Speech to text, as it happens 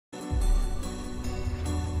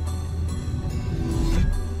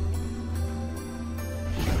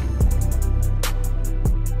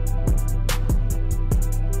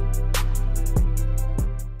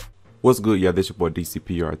What's good, y'all? This your boy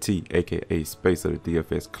DCPRT, aka Space of the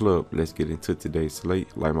DFS Club. Let's get into today's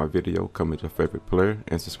slate. Like my video, comment your favorite player,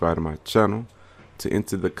 and subscribe to my channel to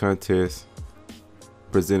enter the contest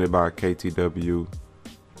presented by KTW,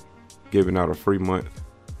 giving out a free month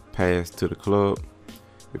pass to the club.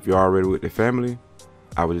 If you're already with the family,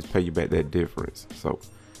 I will just pay you back that difference. So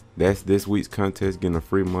that's this week's contest, getting a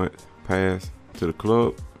free month pass to the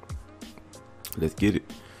club. Let's get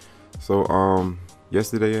it. So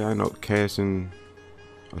yesterday I know cashing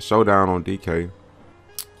a showdown on DK,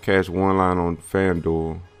 cashed one line on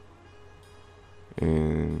Fanduel,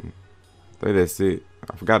 and I think that's it.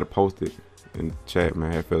 I forgot to post it in the chat,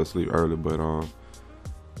 man. I fell asleep early, but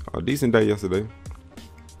a decent day yesterday.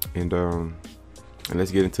 And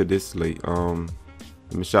let's get into this slate. Let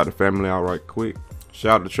me shout the family out right quick.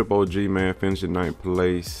 Shout out to Triple OG, man, finishing 9th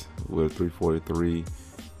place with a 343.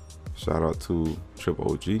 Shout out to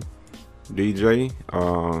Triple OG. DJ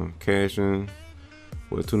cashing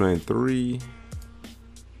with 293,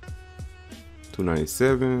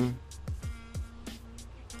 297,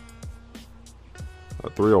 a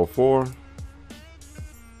 304, and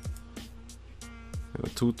a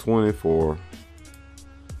 224.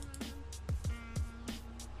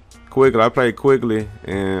 Quickly, I played quickly,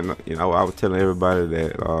 and I was telling everybody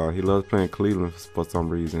that he loves playing Cleveland for some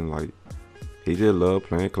reason. Like, he just loved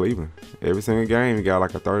playing Cleveland. Every single game, he got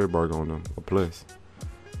like a 30 burger on them, a plus.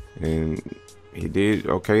 And he did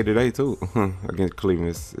okay today, too, against Cleveland.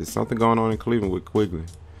 It's something going on in Cleveland with Quigley.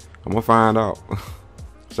 I'm going to find out.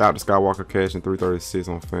 Shout out to Skywalker cashing 336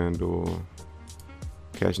 on FanDuel.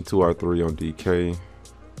 Cashing 2R3 on DK.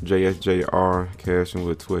 JSJR cashing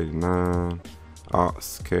with 289.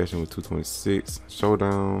 Ox cashing with 226.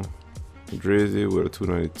 Showdown. Drizzy with a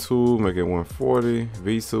 292, making 140.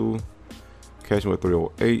 Visu cashing with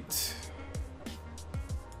 308.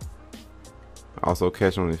 Also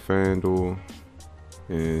cashing on his FanDuel.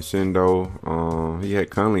 And Shindo, he had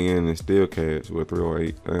Conley in and still cashed with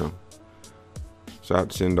 308. Damn. Shout out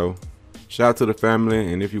to Shindo. Shout out to the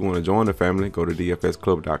family. And if you want to join the family, go to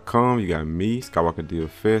dfsclub.com. You got me, Skywalker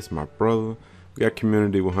DFS, my brother. We got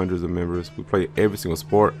community with hundreds of members. We play every single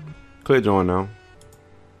sport. Click join now.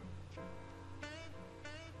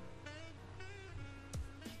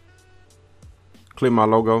 Click my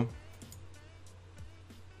logo.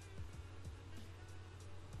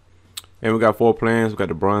 And we got 4 plans. We got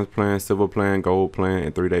the bronze plan, silver plan, gold plan,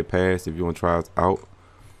 and 3-day pass if you want to try us out.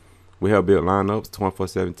 We help build lineups,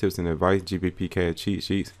 24/7 tips and advice, GPP cash cheat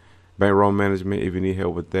sheets, bankroll management if you need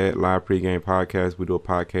help with that, live pregame podcast. We do a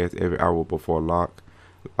podcast every hour before lock.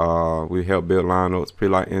 We help build lineups,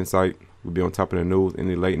 pre-light insight. We be on top of the news,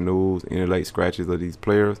 any late scratches of these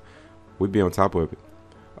players. We be on top of it.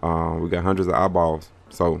 We got hundreds of eyeballs,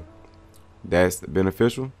 so that's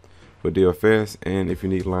beneficial for DFS. And if you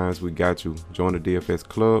need lines, we got you. Join the DFS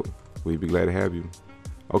club. We'd be glad to have you.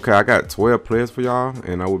 Okay, I got 12 players for y'all,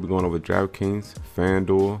 and I will be going over DraftKings,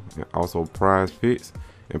 Fanduel, and also Prizepicks.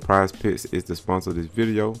 And Prizepicks is the sponsor of this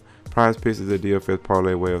video. Prizepicks is a DFS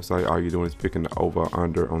parlay website. All you're doing is picking the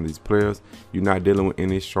over/under on these players. You're not dealing with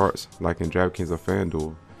any sharks like in DraftKings or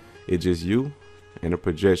Fanduel. It's just you and the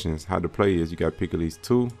projections. How to play is you got to pick at least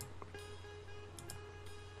 2,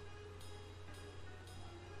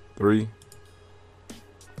 3,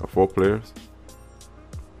 or 4 players.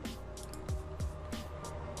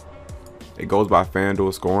 It goes by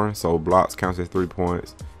FanDuel scoring, so blocks counts as 3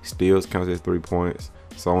 points, steals counts as 3 points,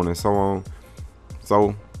 so on and so on.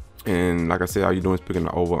 So, and like I said, all you're doing is picking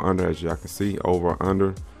the over/under, as y'all can see,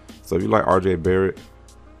 over/under. So if you like RJ Barrett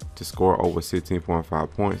to score over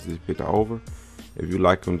 16.5 points, just pick the over. If you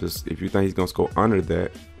like him, if you think he's gonna score under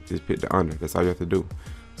that, just pick the under. That's all you have to do.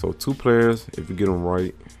 So 2 players, if you get them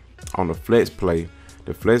right. On the flex play,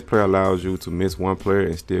 the flex play allows you to miss 1 player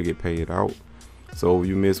and still get paid out. So if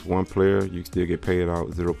you miss 1 player, you still get paid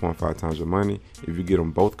out 0.5 times your money. If you get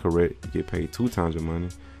them both correct, you get paid 2 times your money.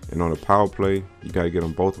 And on the power play, you gotta get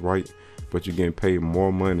them both right, but you're getting paid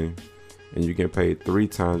more money, and you get paid 3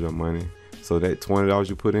 times your money. So that $20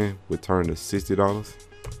 you put in would turn to $60,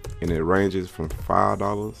 and it ranges from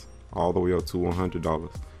 $5 all the way up to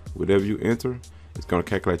 $100. Whatever you enter, it's gonna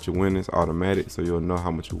calculate your winnings automatic, so you'll know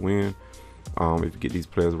how much you win if you get these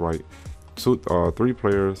players right. 3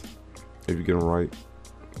 players, if you get them right,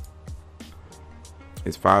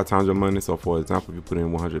 it's 5 times your money. So for example, if you put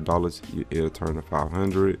in $100, it'll turn to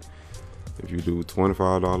 $500. If you do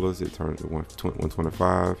 $25, it turns to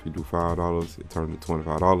 $125. If you do $5, it turns to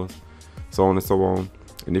 $25. So on and so on.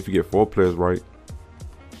 And if you get 4 players right,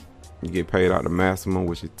 you get paid out the maximum,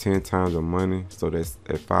 which is 10 times your money. So that's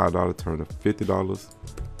at $5 turn to $50,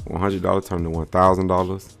 $100 turn to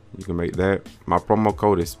 $1,000, You can make that. My promo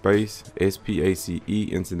code is SPACE, SPACE.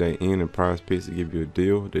 Enter that in and Prizepicks to give you a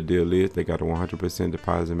deal. The deal is they got a 100%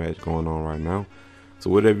 deposit match going on right now. So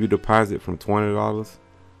whatever you deposit from $20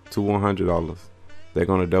 to $100, they're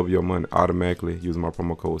gonna double your money automatically using my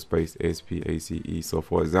promo code SPACE, SPACE. So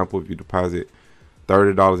for example, if you deposit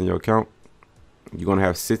 $30 in your account, you're gonna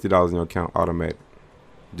have $60 in your account automatic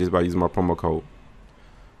just by using my promo code.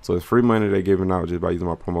 So it's free money they're giving out just by using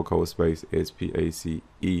my promo code SPACE, SPACE.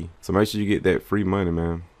 So make sure you get that free money,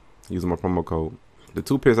 man, using my promo code. The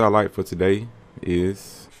 2 picks I like for today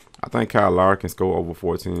is, I think Kyle Lowry can score over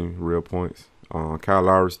 14 real points. Kyle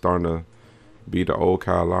Lowry's starting to be the old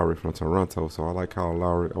Kyle Lowry from Toronto. So I like Kyle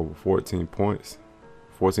Lowry over 14 points,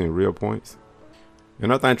 14 real points.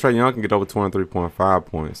 Another thing, Trae Young can get over 23.5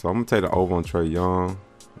 points. So I'm going to take the over on Trae Young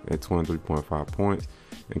at 23.5 points.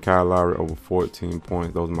 And Kyle Lowry over 14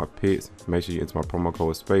 points. Those are my picks. Make sure you enter my promo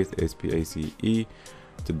code SPACE, SPACE,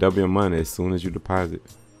 to double your money as soon as you deposit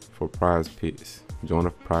for Prizepicks. Join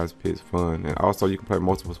the Prizepicks fun. And also you can play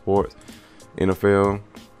multiple sports. NFL,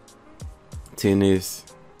 tennis,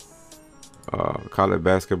 college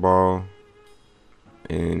basketball.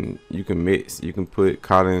 And you can mix. You can put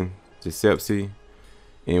Colin Giuseppe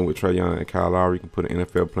in with Trae Young and Kyle Lowry. You can put an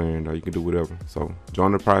NFL player in there. You can do whatever. So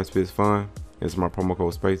join the Prizepicks fun. It's my promo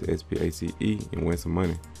code SPACE, SPACE, and win some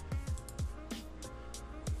money.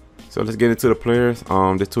 So let's get into the players.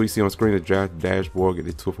 The tool you see on screen is Draft Dashboard. Get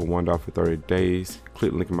the tool for $1 for 30 days.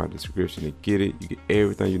 Click the link in my description to get it. You get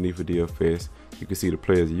everything you need for DFS. You can see the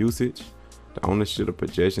player's usage, the ownership, the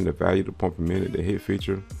projection, the value, the point per minute, the hit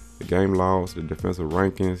feature, the game logs, the defensive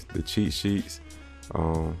rankings, the cheat sheets,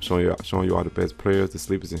 showing you all the best players, the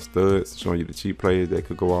sleepers and studs, showing you the cheap players that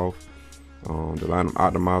could go off. The lineup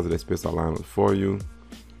optimizer that spits out lineups for you,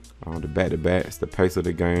 the back-to-backs, the pace of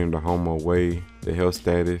the game, the home or away, the health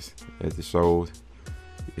status as it shows.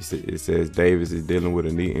 It says Davis is dealing with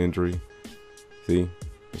a knee injury. See,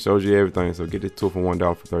 it shows you everything. So get this tool for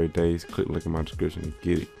 $1 for 30 days. Click the link in my description to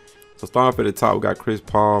get it. So starting off at the top, we got Chris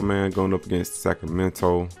Paul, man, going up against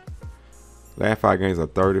Sacramento. Last 5 games are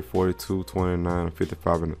 30, 42, 29,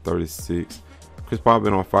 55, and 36. Chris Paul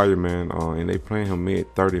been on fire, man, and they playing him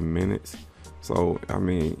mid 30 minutes. So, I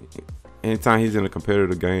mean, anytime he's in a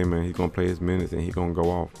competitive game, man, he's going to play his minutes and he's going to go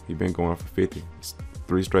off. He's been going off for 50.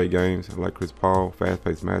 3 straight games. I like Chris Paul.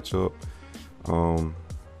 Fast-paced matchup.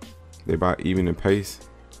 They about even in pace.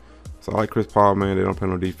 So, I like Chris Paul, man. They don't play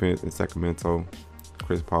no defense in Sacramento.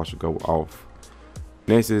 Chris Paul should go off.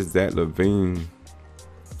 Next is Zach LaVine.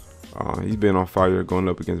 He's been on fire going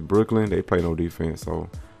up against Brooklyn. They play no defense. So,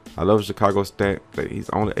 I love Chicago stat.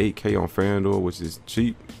 He's only 8K on Fanduel, which is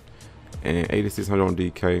cheap. And 8,600 on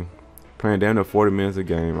DK. Playing down to 40 minutes a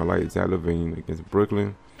game. I like Zach LaVine against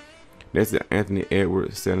Brooklyn. Next is Anthony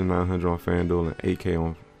Edwards, 7,900 on FanDuel and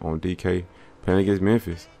 8K on DK. Playing against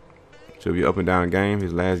Memphis. Should be up and down game.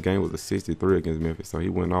 His last game was a 63 against Memphis, so he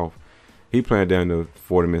went off. He playing down to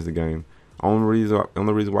 40 minutes a game. Only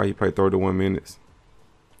reason why he played 31 minutes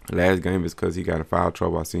last game is because he got in foul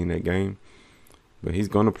trouble. I seen that game. But he's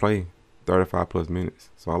going to play 35 plus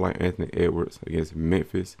minutes. So I like Anthony Edwards against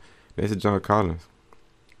Memphis. Next is John Collins.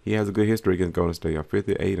 He has a good history against Golden State. A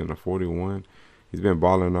 58 and a 41. He's been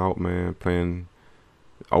balling out, man, playing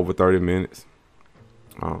over 30 minutes.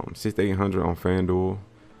 6,800 on FanDuel.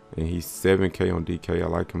 And he's 7K on DK. I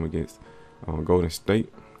like him against Golden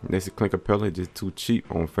State. Next is Clint Capella, just too cheap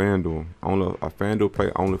on FanDuel. A FanDuel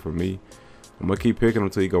play only for me. I'm going to keep picking him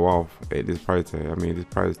until he go off at this price tag. I mean, this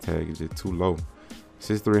price tag is just too low.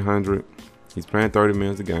 6,300. He's playing 30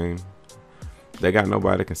 minutes a game. They got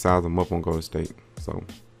nobody that can size him up on Golden State. So,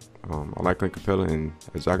 I like Clint Capella. And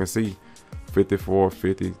as y'all can see, 54,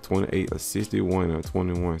 50, 28, a 61, and a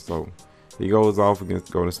 21. So, he goes off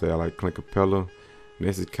against Golden State. I like Clint Capella.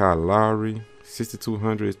 Next is Kyle Lowry.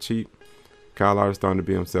 6,200 is cheap. Kyle Lowry's starting to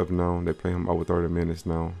be himself now. They play him over 30 minutes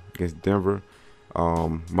now against Denver.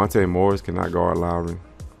 Monte Morris cannot guard Lowry.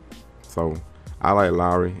 So, I like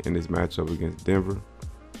Lowry in this matchup against Denver.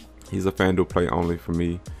 He's a FanDuel play only for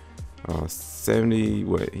me. 70,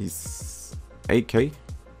 he's 8K.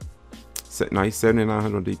 No, he's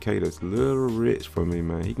 7,900 on DK. That's a little rich for me,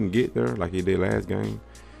 man. He can get there like he did last game.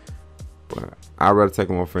 But I'd rather take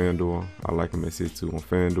him on FanDuel. I like him at 6'2" on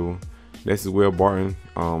FanDuel. Next is Will Barton.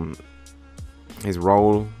 His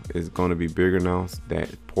role is going to be bigger now that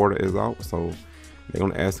Porter is out. So they're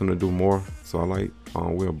going to ask him to do more. So I like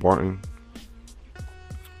Will Barton.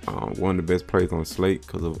 One of the best players on the slate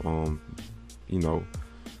because of, you know,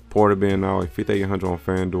 Porter being out. 5,800 on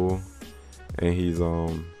FanDuel. And he's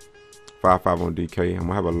 5'5" on DK. I'm going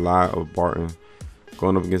to have a lot of Barton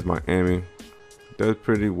going up against Miami. Does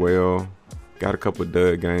pretty well. Got a couple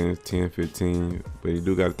dud games, 10, 15, but he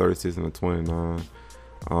do got a 36 and a 29.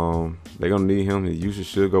 They're gonna need him. His usage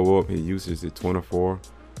should go up. His usage is 24,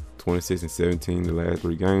 26, and 17 the last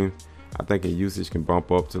 3 games. I think his usage can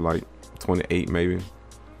bump up to like 28 maybe.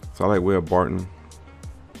 So I like Will Barton.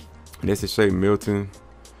 This is Shea Milton.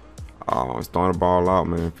 Starting to ball out,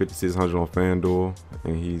 man. 5,600 on Fanduel,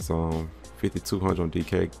 and he's 5,200 on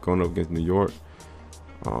DK going up against New York.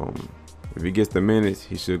 If he gets the minutes,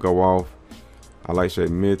 he should go off. I like Shea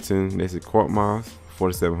Milton. This is Court Miles,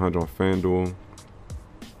 4,700 on Fanduel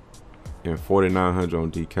and 4,900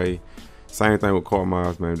 on DK. Same thing with Court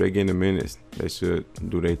Miles, man. If they get in the minutes, they should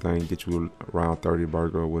do their thing, get you around 30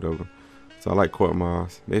 burger or whatever. So I like Court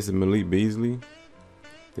Miles. This is Malik Beasley.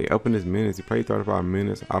 They up in his minutes. He played 35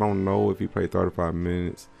 minutes. I don't know if he played 35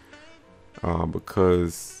 minutes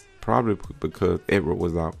probably because Everett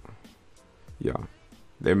was out. Yeah,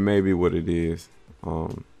 that may be what it is.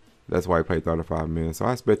 That's why he played 35 minutes. So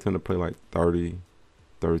I expect him to play like 30,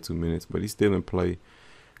 32 minutes, but he's still in play.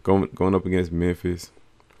 Going up against Memphis,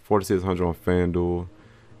 4,600 on Fanduel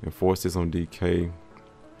and 4,600 on DK.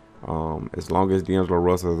 As long as D'Angelo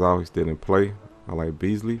Russell is out, he's still in play. I like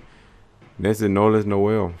Beasley. Next is Nerlens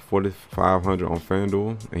Noel, 4,500 on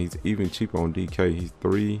Fanduel, and he's even cheaper on DK. He's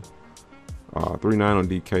 3.9 on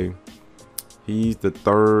DK. He's the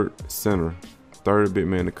third big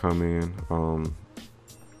man to come in,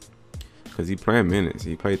 because he playing minutes.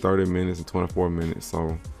 He played 30 minutes and 24 minutes,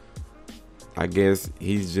 so I guess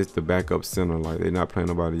he's just the backup center. Like, they're not playing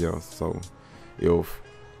nobody else. So if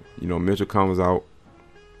Mitchell comes out,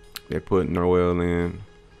 they put Noel in.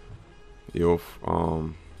 If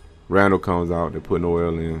Randall comes out, they put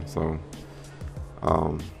Noel in. So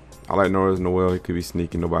I like Nerlens Noel. He could be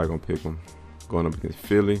sneaky. Nobody gonna pick him. Going up against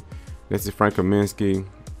Philly. This is Frank Kaminsky.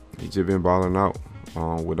 He just been balling out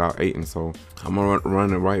without Ayton. So I'm gonna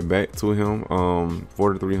run it right back to him.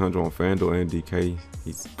 4,300 on Fanduel and DK.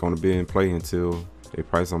 He's gonna be in play until they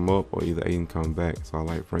price him up or either Ayton come back. So I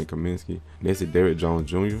like Frank Kaminsky. This is Derrick Jones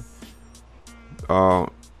Jr.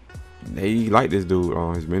 They like this dude.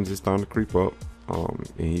 His minutes is starting to creep up. And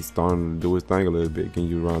he's starting to do his thing a little bit, getting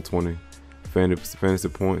you around 20 fantasy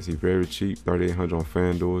points. He's very cheap, 3,800 on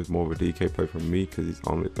Fanduel. He's more of a DK play for me because he's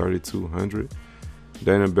only 3,200.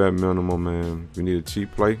 That ain't a bad minimum, man. If you need a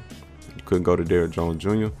cheap play, you couldn't go to Derrick Jones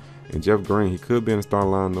Jr. And Jeff Green, he could be in the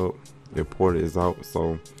starting lineup if Porter is out.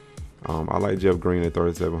 So I like Jeff Green at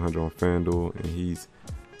 3,700 on Fanduel, and he's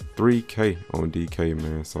 3K on DK,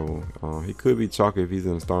 man. So he could be chalky if he's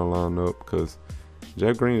in the starting lineup, because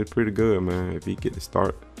Jeff Green is pretty good, man, if he get to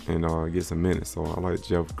start and get some minutes. So I like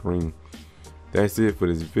Jeff Green. That's it for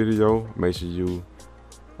this video. Make sure you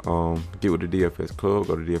get with the DFS Club.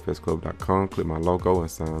 Go to dfsclub.com, click my logo and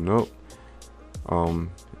sign up.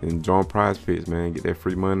 And join Prizepicks, man. Get that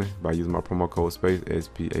free money by using my promo code SPACE,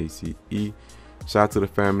 SPACE. Shout out to the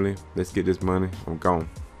family. Let's get this money. I'm gone.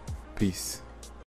 Peace.